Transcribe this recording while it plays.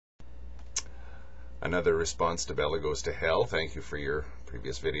Another response to Bella Goes to Hell. Thank you for your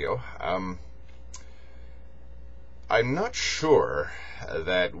previous video. I'm not sure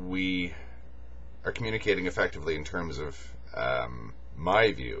that we are communicating effectively in terms of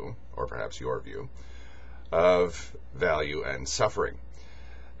my view, or perhaps your view, of value and suffering.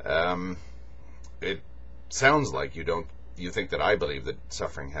 It sounds like you think that I believe that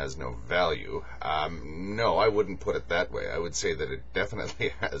suffering has no value. No, I wouldn't put it that way. I would say that it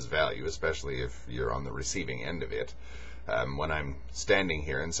definitely has value, especially if you're on the receiving end of it. When I'm standing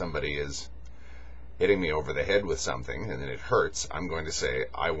here and somebody is hitting me over the head with something and then it hurts, I'm going to say,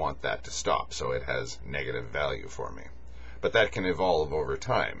 I want that to stop, so it has negative value for me. But that can evolve over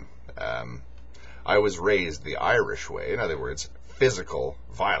time. I was raised the Irish way. In other words, physical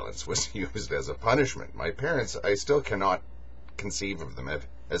violence was used as a punishment. My parents, I still cannot conceive of them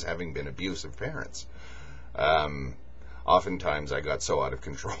as having been abusive parents. Oftentimes I got so out of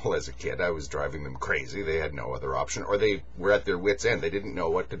control as a kid, I was driving them crazy. They had no other option, or they were at their wits' end. They didn't know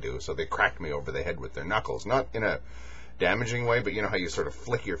what to do, so they cracked me over the head with their knuckles. Not in a damaging way, but you know how you sort of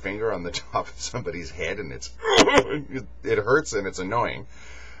flick your finger on the top of somebody's head and it hurts and it's annoying.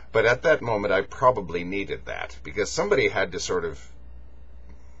 But at that moment, I probably needed that, because somebody had to sort of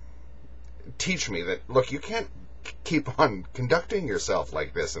teach me that, look, you can't keep on conducting yourself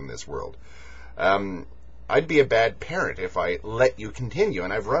like this in this world. I'd be a bad parent if I let you continue,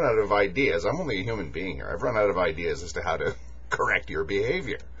 and I've run out of ideas. I'm only a human being here. I've run out of ideas as to how to correct your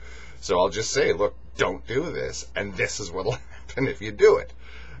behavior. So I'll just say, look, don't do this, and this is what will happen if you do it.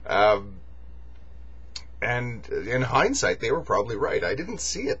 And in hindsight, they were probably right. I didn't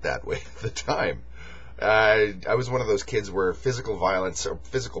see it that way at the time. I was one of those kids where physical violence or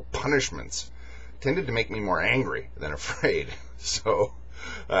physical punishments tended to make me more angry than afraid. So,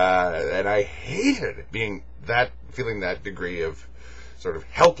 and I hated feeling that degree of sort of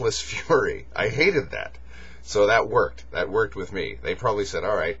helpless fury. I hated that. So that worked. That worked with me. They probably said,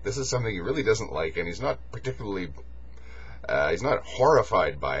 all right, this is something he really doesn't like, and he's not particularly... he's not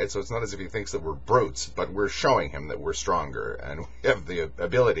horrified by it, so it's not as if he thinks that we're brutes, but we're showing him that we're stronger, and we have the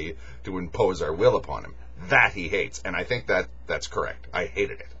ability to impose our will upon him. That he hates, and I think that's correct. I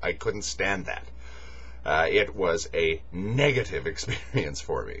hated it. I couldn't stand that. It was a negative experience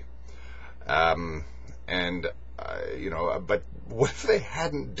for me. But what if they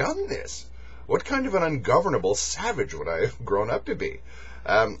hadn't done this? What kind of an ungovernable savage would I have grown up to be?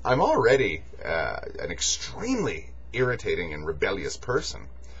 I'm already an extremely irritating and rebellious person,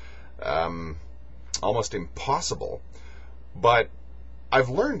 almost impossible, but I've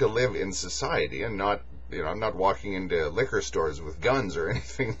learned to live in society and not, I'm not walking into liquor stores with guns or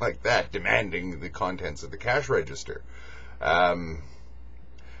anything like that, demanding the contents of the cash register.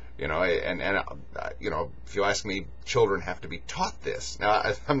 If you ask me, children have to be taught this. Now,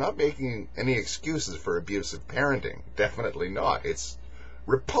 I'm not making any excuses for abusive parenting. Definitely not. It's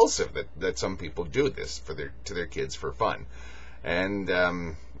repulsive that some people do this to their kids for fun. And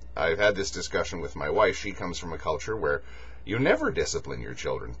I've had this discussion with my wife. She comes from a culture where you never discipline your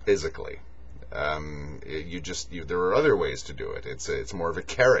children physically. There are other ways to do it. It's more of a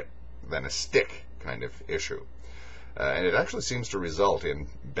carrot than a stick kind of issue. And it actually seems to result in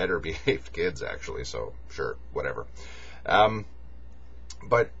better behaved kids, actually, so sure, whatever.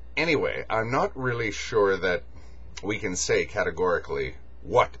 But anyway, I'm not really sure that we can say categorically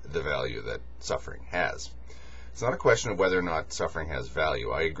what the value that suffering has. It's not a question of whether or not suffering has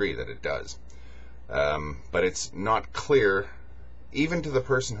value. I agree that it does. But it's not clear, even to the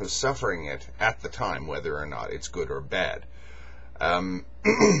person who's suffering it at the time, whether or not it's good or bad.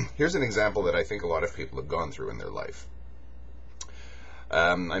 Here's an example that I think a lot of people have gone through in their life.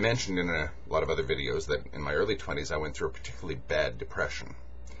 I mentioned in a lot of other videos that in my early 20s I went through a particularly bad depression.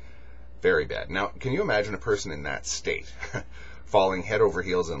 Very bad. Now, can you imagine a person in that state falling head over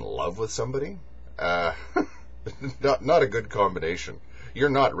heels in love with somebody? Not a good combination. You're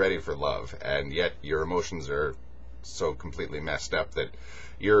not ready for love, and yet your emotions are so completely messed up that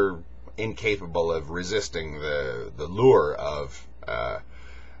you're incapable of resisting the lure of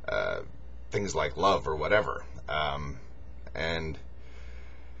things like love or whatever. And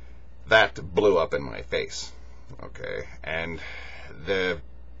that blew up in my face. Okay, and the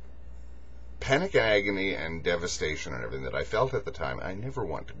panic and agony and devastation and everything that I felt at the time, I never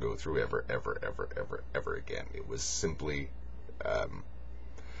want to go through ever again. It was simply,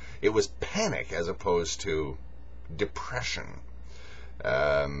 it was panic as opposed to depression.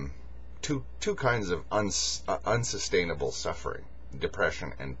 Two kinds of unsustainable suffering,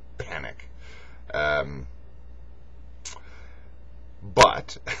 depression and panic.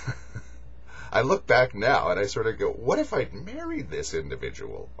 But I look back now and I sort of go, what if I'd married this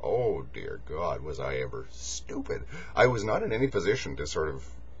individual? Oh, dear God, was I ever stupid. I was not in any position to sort of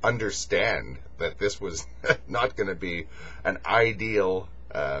understand that this was not going to be an ideal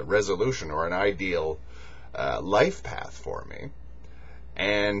resolution or an ideal life path for me.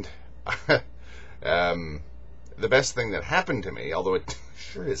 And the best thing that happened to me, although it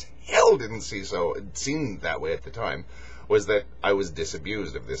sure as hell didn't seem that way at the time, was that I was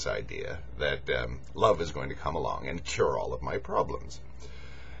disabused of this idea that love is going to come along and cure all of my problems.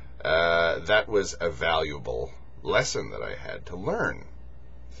 That was a valuable lesson that I had to learn.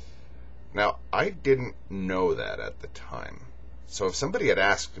 Now, I didn't know that at the time. So if somebody had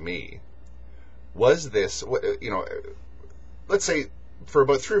asked me, was this, let's say for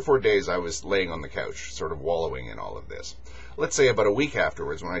about 3 or 4 days I was laying on the couch, sort of wallowing in all of this. Let's say about a week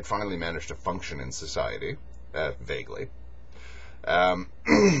afterwards, when I'd finally managed to function in society, vaguely,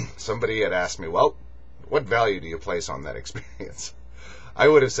 somebody had asked me, well, what value do you place on that experience? I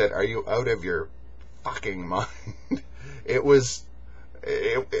would have said, are you out of your fucking mind? It's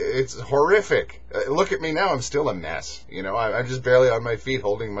horrific. Look at me now, I'm still a mess. I'm just barely on my feet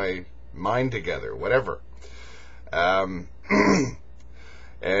holding my mind together, whatever.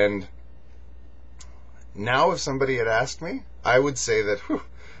 And now if somebody had asked me, I would say that,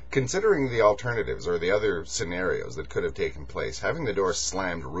 considering the alternatives or the other scenarios that could have taken place, having the door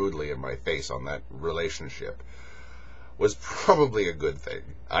slammed rudely in my face on that relationship was probably a good thing.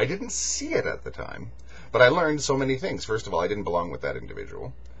 I didn't see it at the time, but I learned so many things. First of all, I didn't belong with that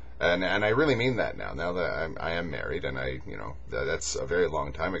individual. And I really mean that now. Now that I am married, and that's a very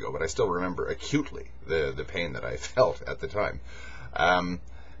long time ago, but I still remember acutely the pain that I felt at the time.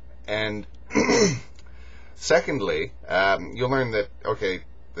 And secondly, you'll learn that, okay,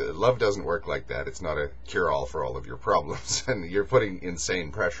 love doesn't work like that. It's not a cure-all for all of your problems. And you're putting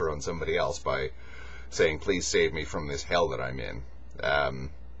insane pressure on somebody else by saying, please save me from this hell that I'm in.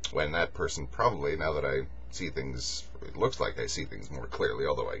 When that person probably, now that I see things, it looks like I see things more clearly,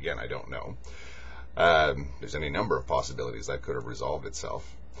 although, again, I don't know. There's any number of possibilities that could have resolved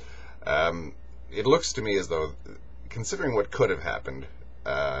itself. It looks to me as though, considering what could have happened,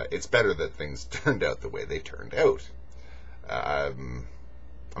 it's better that things turned out the way they turned out.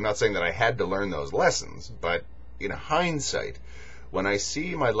 I'm not saying that I had to learn those lessons, but in hindsight, when I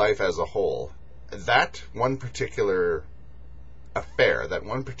see my life as a whole, that one particular affair, that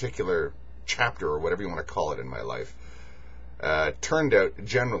one particular chapter, or whatever you want to call it in my life, turned out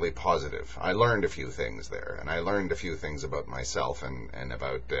generally positive. I learned a few things there, and I learned a few things about myself and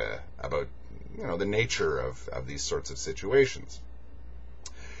about the nature of these sorts of situations.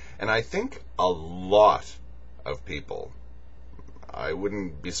 And I think a lot of people, I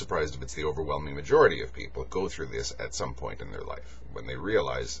wouldn't be surprised if it's the overwhelming majority of people, go through this at some point in their life when they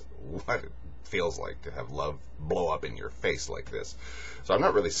realize what it feels like to have love blow up in your face like this. So I'm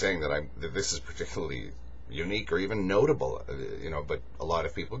not really saying that this is particularly unique or even notable, but a lot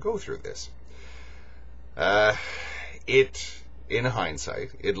of people go through this. In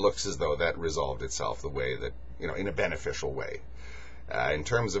hindsight, it looks as though that resolved itself the way that, in a beneficial way. In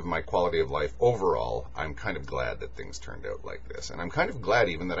terms of my quality of life overall, I'm kind of glad that things turned out like this. And I'm kind of glad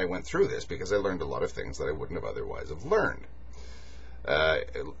even that I went through this, because I learned a lot of things that I wouldn't have otherwise have learned.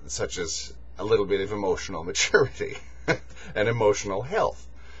 Such as a little bit of emotional maturity and emotional health.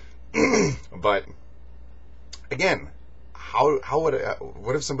 But again,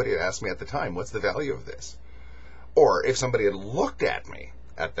 what if somebody had asked me at the time, what's the value of this? Or if somebody had looked at me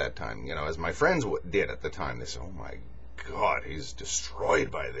at that time, as my friends did at the time, they said, oh my God, he's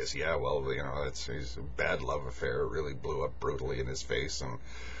destroyed by this. Yeah, well, he's a bad love affair. It really blew up brutally in his face. And,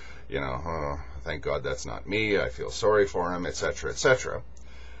 thank God that's not me. I feel sorry for him, etc., etc.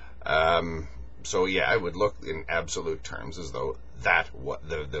 So, yeah, I would look in absolute terms as though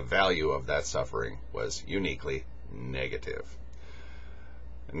the value of that suffering was uniquely negative.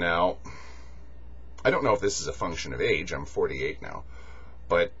 Now, I don't know if this is a function of age. I'm 48 now.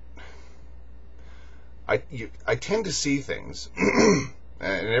 But I tend to see things,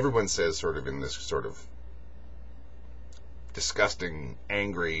 and everyone says sort of in this sort of disgusting,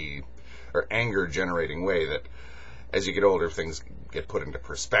 anger-generating way that as you get older, things get put into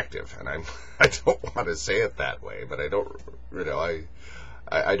perspective. And I don't want to say it that way, but I don't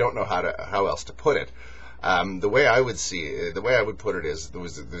know how else to put it. The way I would put it is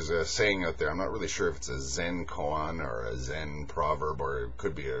there's a saying out there. I'm not really sure if it's a Zen koan or a Zen proverb, or it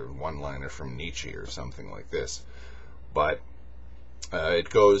could be a one-liner from Nietzsche or something like this. But it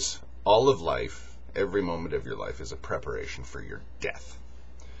goes, all of life, every moment of your life is a preparation for your death.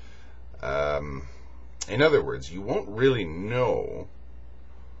 In other words, you won't really know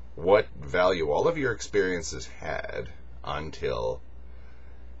what value all of your experiences had until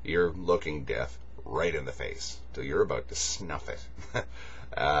you're looking death right in the face, till you're about to snuff it.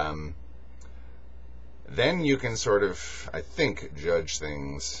 Then you can sort of, I think, judge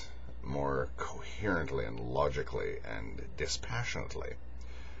things more coherently and logically and dispassionately.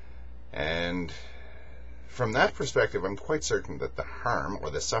 And from that perspective, I'm quite certain that the harm or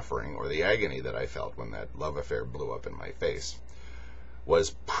the suffering or the agony that I felt when that love affair blew up in my face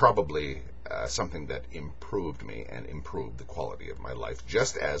was probably something that improved me and improved the quality of my life,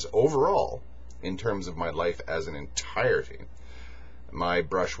 just as overall, in terms of my life as an entirety, my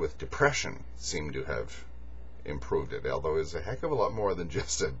brush with depression seemed to have improved it, although it was a heck of a lot more than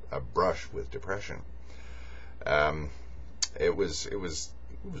just a brush with depression. It was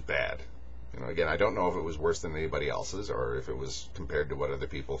bad. Again, I don't know if it was worse than anybody else's, or if it was compared to what other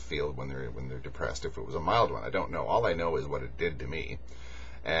people feel when they're depressed. If it was a mild one, I don't know. All I know is what it did to me,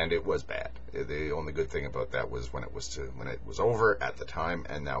 and it was bad. The only good thing about that was when it was over at the time.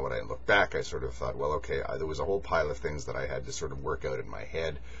 And now when I look back, I sort of thought, well, okay, there was a whole pile of things that I had to sort of work out in my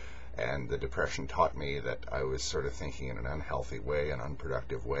head, and the depression taught me that I was sort of thinking in an unhealthy way, an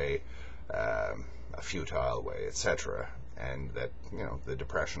unproductive way, a futile way, etc. And that the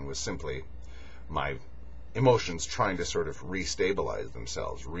depression was simply my emotions trying to sort of restabilize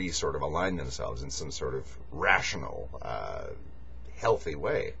themselves, sort of align themselves in some sort of rational, healthy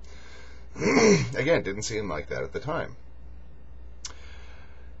way. Again, didn't seem like that at the time.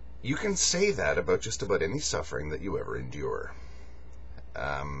 You can say that about just about any suffering that you ever endure.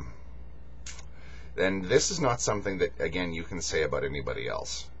 And this is not something that, again, you can say about anybody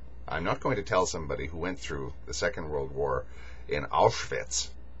else. I'm not going to tell somebody who went through the Second World War in Auschwitz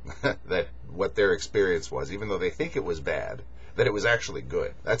that what their experience was, even though they think it was bad, that it was actually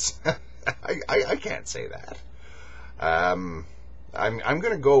good. That's I can't say that. I'm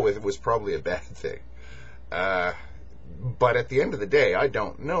going to go with it was probably a bad thing. But at the end of the day, I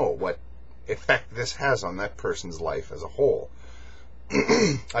don't know what effect this has on that person's life as a whole.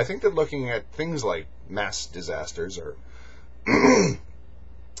 I think that looking at things like mass disasters or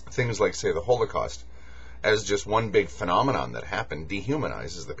things like, say, the Holocaust as just one big phenomenon that happened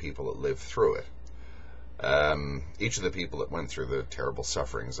dehumanizes the people that lived through it. Each of the people that went through the terrible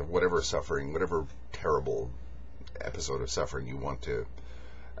sufferings of whatever terrible episode of suffering you want to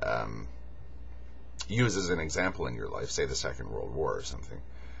use as an example in your life, say the Second World War or something.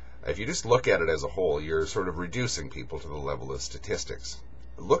 If you just look at it as a whole, you're sort of reducing people to the level of statistics.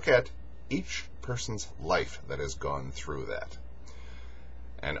 Look at each person's life that has gone through that.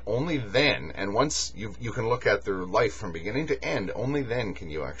 And only then, and once you can look at their life from beginning to end, only then can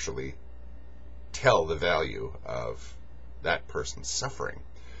you actually tell the value of that person's suffering,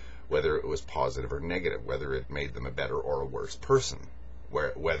 whether it was positive or negative, whether it made them a better or a worse person,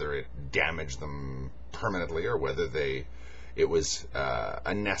 whether it damaged them permanently, or whether it was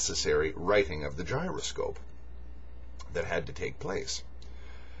a necessary righting of the gyroscope that had to take place.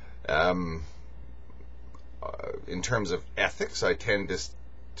 In terms of ethics, I tend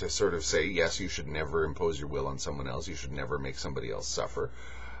to sort of say, yes, you should never impose your will on someone else. You should never make somebody else suffer.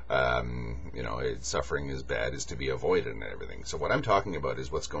 Suffering is bad, is to be avoided and everything. So what I'm talking about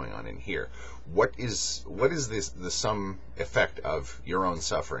is what's going on in here. What is the sum effect of your own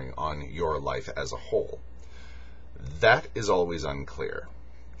suffering on your life as a whole? That is always unclear.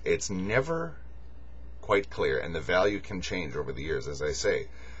 It's never quite clear, and the value can change over the years. As I say,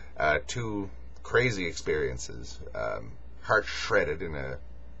 two crazy experiences, heart shredded in a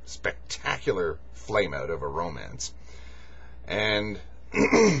spectacular flame out of a romance, and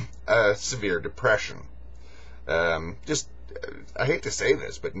a severe depression. I hate to say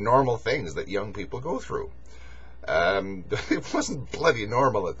this, but normal things that young people go through. It wasn't bloody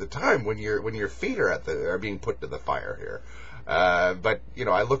normal at the time when your feet are being put to the fire here. But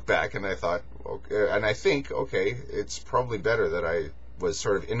I look back and I thought, okay, and I think, okay, it's probably better that I was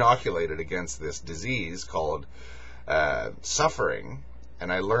sort of inoculated against this disease called suffering,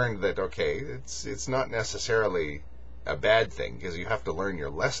 and I learned that, okay, it's not necessarily a bad thing, because you have to learn your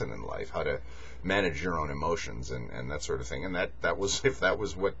lesson in life, how to manage your own emotions and that sort of thing. And that was, if that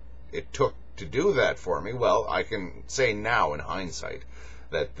was what it took to do that for me, well, I can say now in hindsight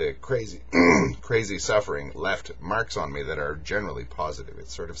that the crazy suffering left marks on me that are generally positive. It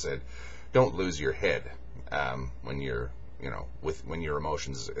sort of said, don't lose your head when you're, when your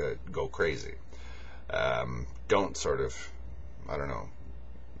emotions go crazy. Don't sort of, I don't know,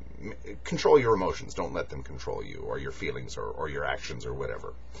 control your emotions. Don't let them control you or your feelings or your actions or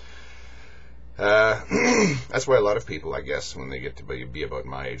whatever. That's why a lot of people, I guess, when they get to be about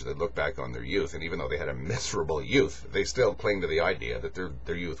my age, they look back on their youth, and even though they had a miserable youth, they still cling to the idea that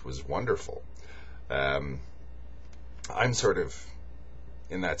their youth was wonderful. I'm sort of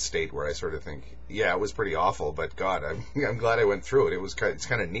in that state where I sort of think, yeah, it was pretty awful, but God, I'm glad I went through it. It's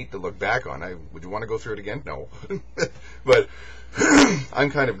kind of neat to look back on. Would you want to go through it again? No. But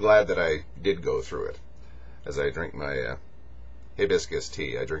I'm kind of glad that I did go through it. As I drink my hibiscus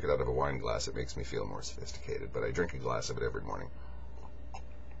tea, I drink it out of a wine glass. It makes me feel more sophisticated, but I drink a glass of it every morning.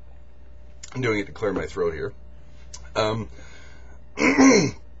 I'm doing it to clear my throat here.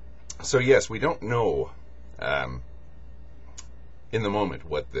 So yes, we don't know in the moment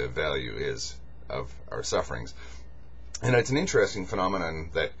what the value is of our sufferings. And it's an interesting phenomenon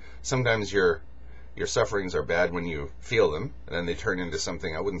that sometimes your sufferings are bad when you feel them, and then they turn into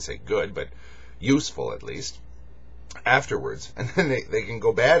something, I wouldn't say good, but useful at least, afterwards, and then they can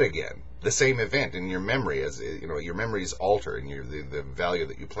go bad again. The same event in your memory, as you know, your memories alter, and the value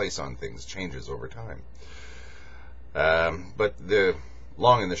that you place on things changes over time. But the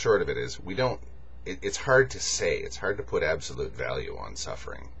long and the short of it is, it's hard to say. It's hard to put absolute value on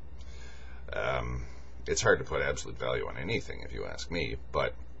suffering. It's hard to put absolute value on anything, if you ask me,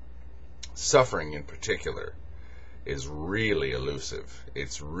 but suffering in particular is really elusive.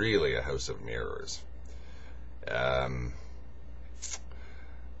 It's really a house of mirrors.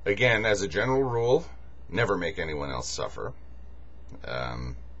 Again, as a general rule, never make anyone else suffer.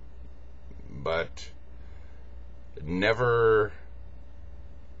 But never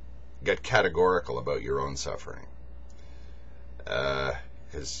get categorical about your own suffering.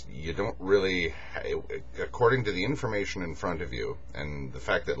 Because you don't really, according to the information in front of you and the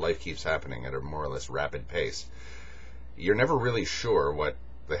fact that life keeps happening at a more or less rapid pace, you're never really sure what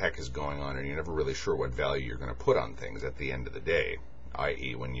the heck is going on, and you're never really sure what value you're going to put on things at the end of the day,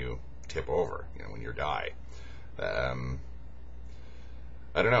 i.e. when you tip over, when you die. I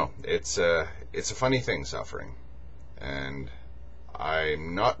don't know. It's a funny thing, suffering, and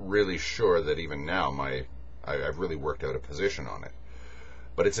I'm not really sure that even now I've really worked out a position on it.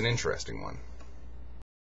 But it's an interesting one.